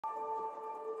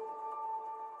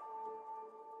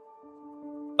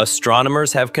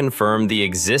Astronomers have confirmed the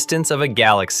existence of a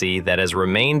galaxy that has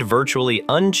remained virtually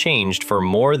unchanged for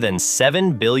more than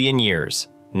 7 billion years.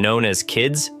 Known as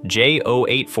KIDS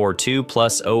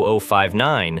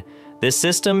J0842+0059, this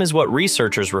system is what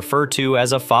researchers refer to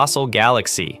as a fossil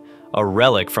galaxy, a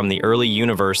relic from the early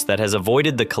universe that has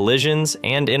avoided the collisions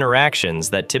and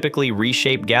interactions that typically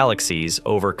reshape galaxies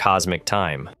over cosmic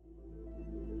time.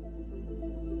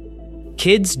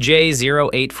 KIDS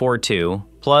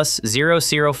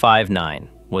J0842+0059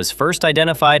 was first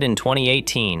identified in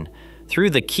 2018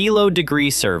 through the Kilo Degree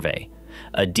Survey,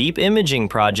 a deep imaging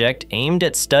project aimed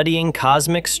at studying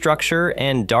cosmic structure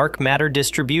and dark matter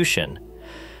distribution.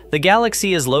 The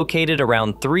galaxy is located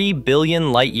around 3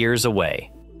 billion light-years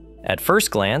away. At first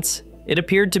glance, it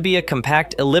appeared to be a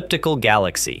compact elliptical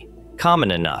galaxy, common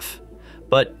enough,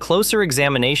 but closer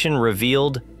examination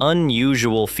revealed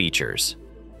unusual features.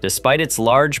 Despite its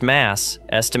large mass,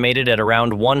 estimated at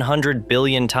around 100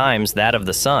 billion times that of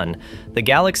the Sun, the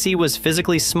galaxy was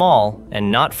physically small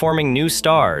and not forming new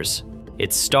stars.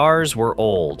 Its stars were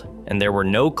old, and there were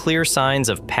no clear signs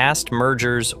of past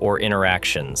mergers or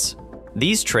interactions.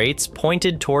 These traits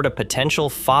pointed toward a potential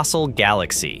fossil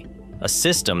galaxy, a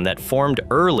system that formed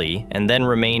early and then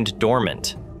remained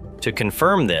dormant. To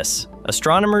confirm this,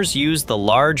 astronomers used the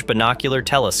Large Binocular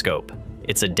Telescope.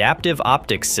 Its adaptive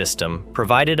optics system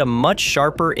provided a much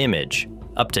sharper image,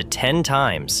 up to 10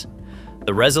 times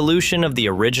the resolution of the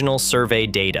original survey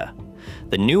data.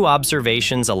 The new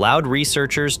observations allowed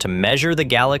researchers to measure the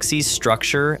galaxy's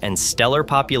structure and stellar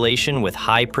population with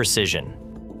high precision.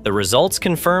 The results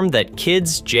confirmed that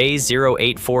KIDS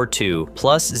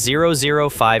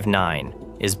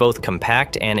J0842+0059 is both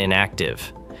compact and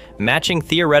inactive, matching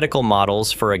theoretical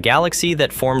models for a galaxy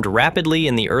that formed rapidly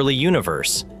in the early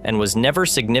universe and was never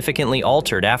significantly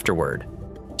altered afterward.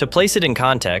 To place it in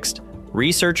context,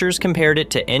 researchers compared it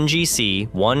to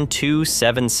NGC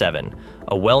 1277,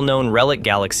 a well-known relic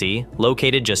galaxy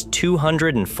located just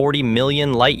 240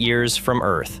 million light-years from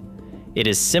Earth. It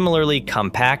is similarly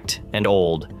compact and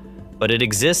old, but it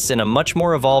exists in a much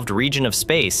more evolved region of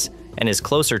space and is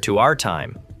closer to our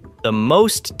time. The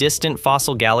most distant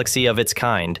fossil galaxy of its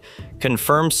kind,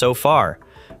 confirmed so far,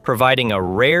 providing a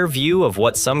rare view of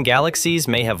what some galaxies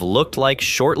may have looked like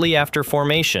shortly after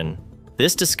formation.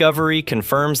 This discovery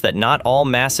confirms that not all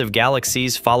massive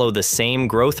galaxies follow the same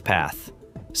growth path.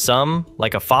 Some,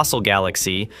 like a fossil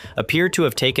galaxy, appear to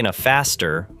have taken a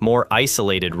faster, more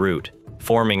isolated route,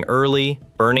 forming early,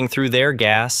 burning through their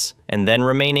gas, and then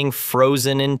remaining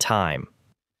frozen in time.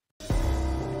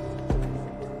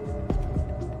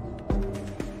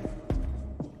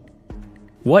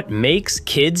 What makes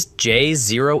KIDS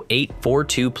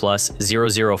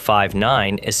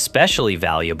J0842+0059 especially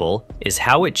valuable is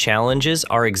how it challenges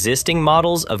our existing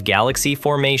models of galaxy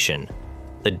formation.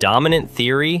 The dominant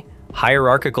theory,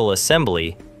 hierarchical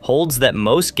assembly, holds that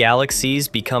most galaxies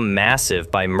become massive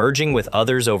by merging with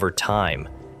others over time.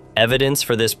 Evidence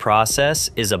for this process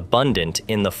is abundant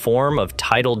in the form of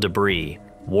tidal debris,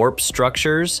 warp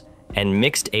structures, and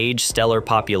mixed-age stellar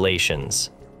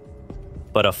populations.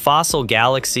 But a fossil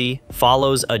galaxy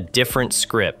follows a different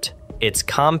script. Its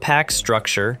compact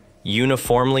structure,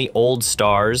 uniformly old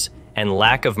stars, and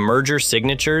lack of merger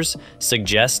signatures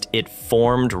suggest it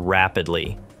formed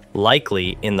rapidly,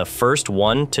 likely in the first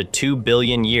 1 to 2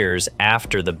 billion years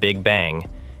after the Big Bang,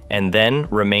 and then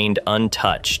remained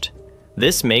untouched.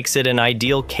 This makes it an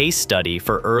ideal case study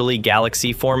for early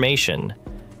galaxy formation.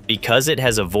 Because it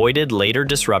has avoided later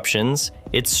disruptions,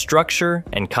 its structure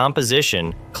and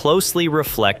composition closely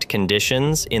reflect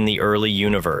conditions in the early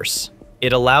universe.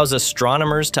 It allows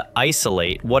astronomers to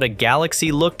isolate what a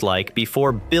galaxy looked like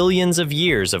before billions of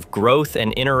years of growth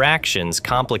and interactions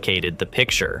complicated the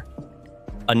picture.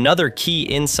 Another key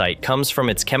insight comes from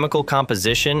its chemical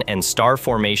composition and star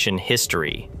formation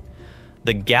history.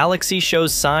 The galaxy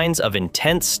shows signs of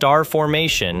intense star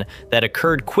formation that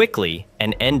occurred quickly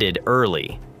and ended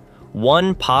early.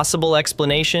 One possible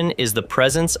explanation is the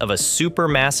presence of a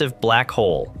supermassive black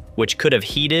hole, which could have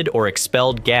heated or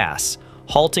expelled gas,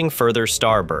 halting further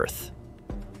star birth.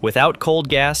 Without cold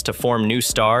gas to form new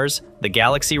stars, the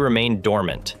galaxy remained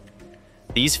dormant.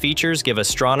 These features give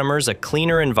astronomers a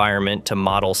cleaner environment to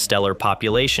model stellar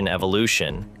population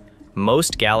evolution.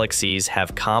 Most galaxies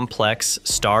have complex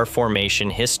star formation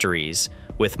histories,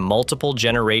 with multiple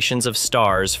generations of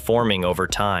stars forming over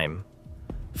time.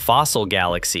 Fossil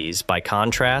galaxies, by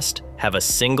contrast, have a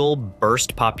single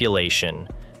burst population,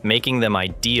 making them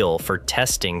ideal for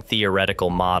testing theoretical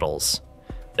models.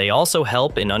 They also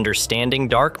help in understanding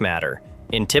dark matter,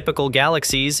 In typical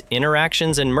galaxies,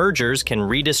 interactions and mergers can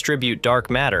redistribute dark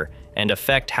matter and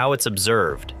affect how it's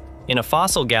observed. In a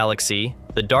fossil galaxy,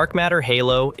 the dark matter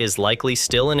halo is likely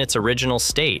still in its original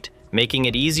state, making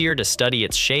it easier to study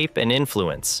its shape and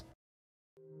influence.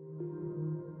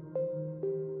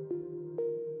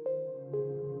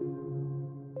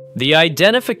 The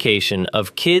identification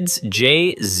of KIDS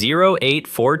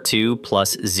J0842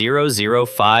 plus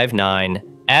 0059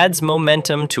 adds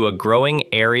momentum to a growing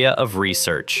area of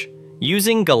research,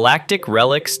 using galactic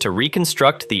relics to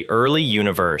reconstruct the early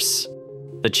universe.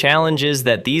 The challenge is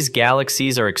that these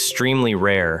galaxies are extremely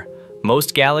rare.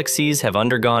 Most galaxies have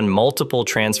undergone multiple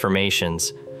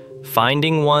transformations.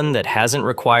 Finding one that hasn't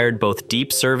required both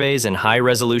deep surveys and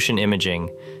high-resolution imaging,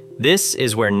 this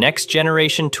is where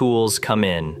next-generation tools come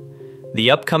in.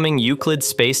 The upcoming Euclid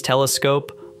Space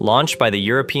Telescope, launched by the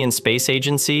European Space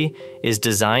Agency, is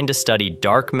designed to study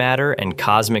dark matter and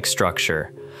cosmic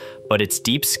structure. But its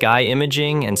deep sky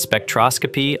imaging and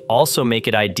spectroscopy also make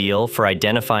it ideal for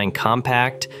identifying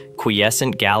compact,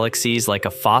 quiescent galaxies like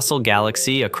a fossil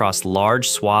galaxy across large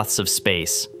swaths of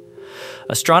space.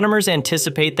 Astronomers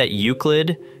anticipate that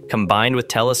Euclid, combined with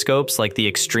telescopes like the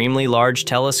Extremely Large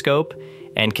Telescope,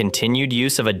 and continued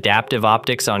use of adaptive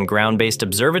optics on ground-based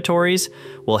observatories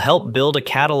will help build a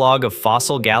catalog of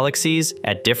fossil galaxies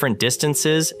at different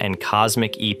distances and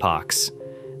cosmic epochs.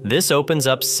 This opens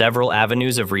up several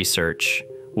avenues of research.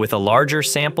 With a larger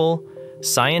sample,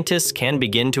 scientists can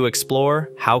begin to explore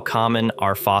how common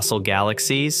are fossil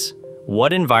galaxies,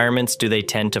 what environments do they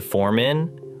tend to form in,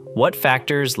 what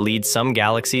factors lead some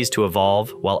galaxies to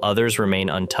evolve while others remain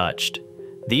untouched.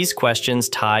 These questions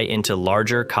tie into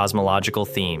larger cosmological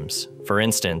themes. For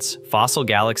instance, fossil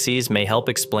galaxies may help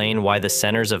explain why the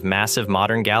centers of massive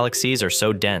modern galaxies are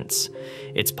so dense.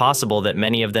 It's possible that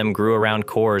many of them grew around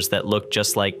cores that look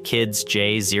just like KIDS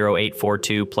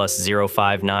J0842 plus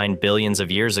 059 billions of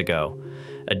years ago.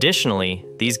 Additionally,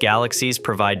 these galaxies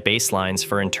provide baselines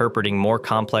for interpreting more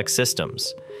complex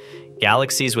systems.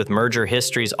 Galaxies with merger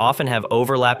histories often have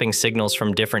overlapping signals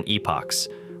from different epochs.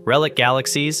 Relic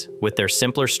galaxies, with their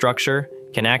simpler structure,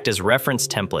 can act as reference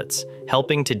templates,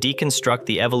 helping to deconstruct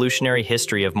the evolutionary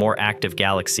history of more active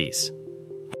galaxies.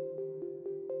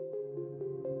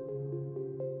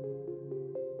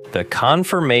 The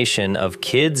confirmation of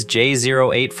KIDS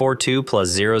J0842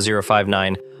 plus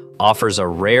 0059 offers a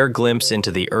rare glimpse into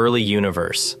the early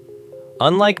universe.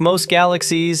 Unlike most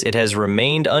galaxies, it has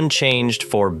remained unchanged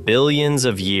for billions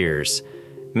of years,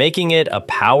 making it a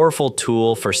powerful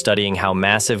tool for studying how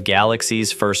massive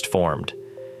galaxies first formed.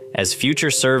 As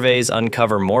future surveys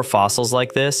uncover more fossils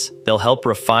like this, they'll help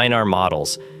refine our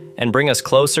models and bring us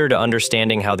closer to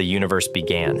understanding how the universe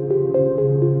began.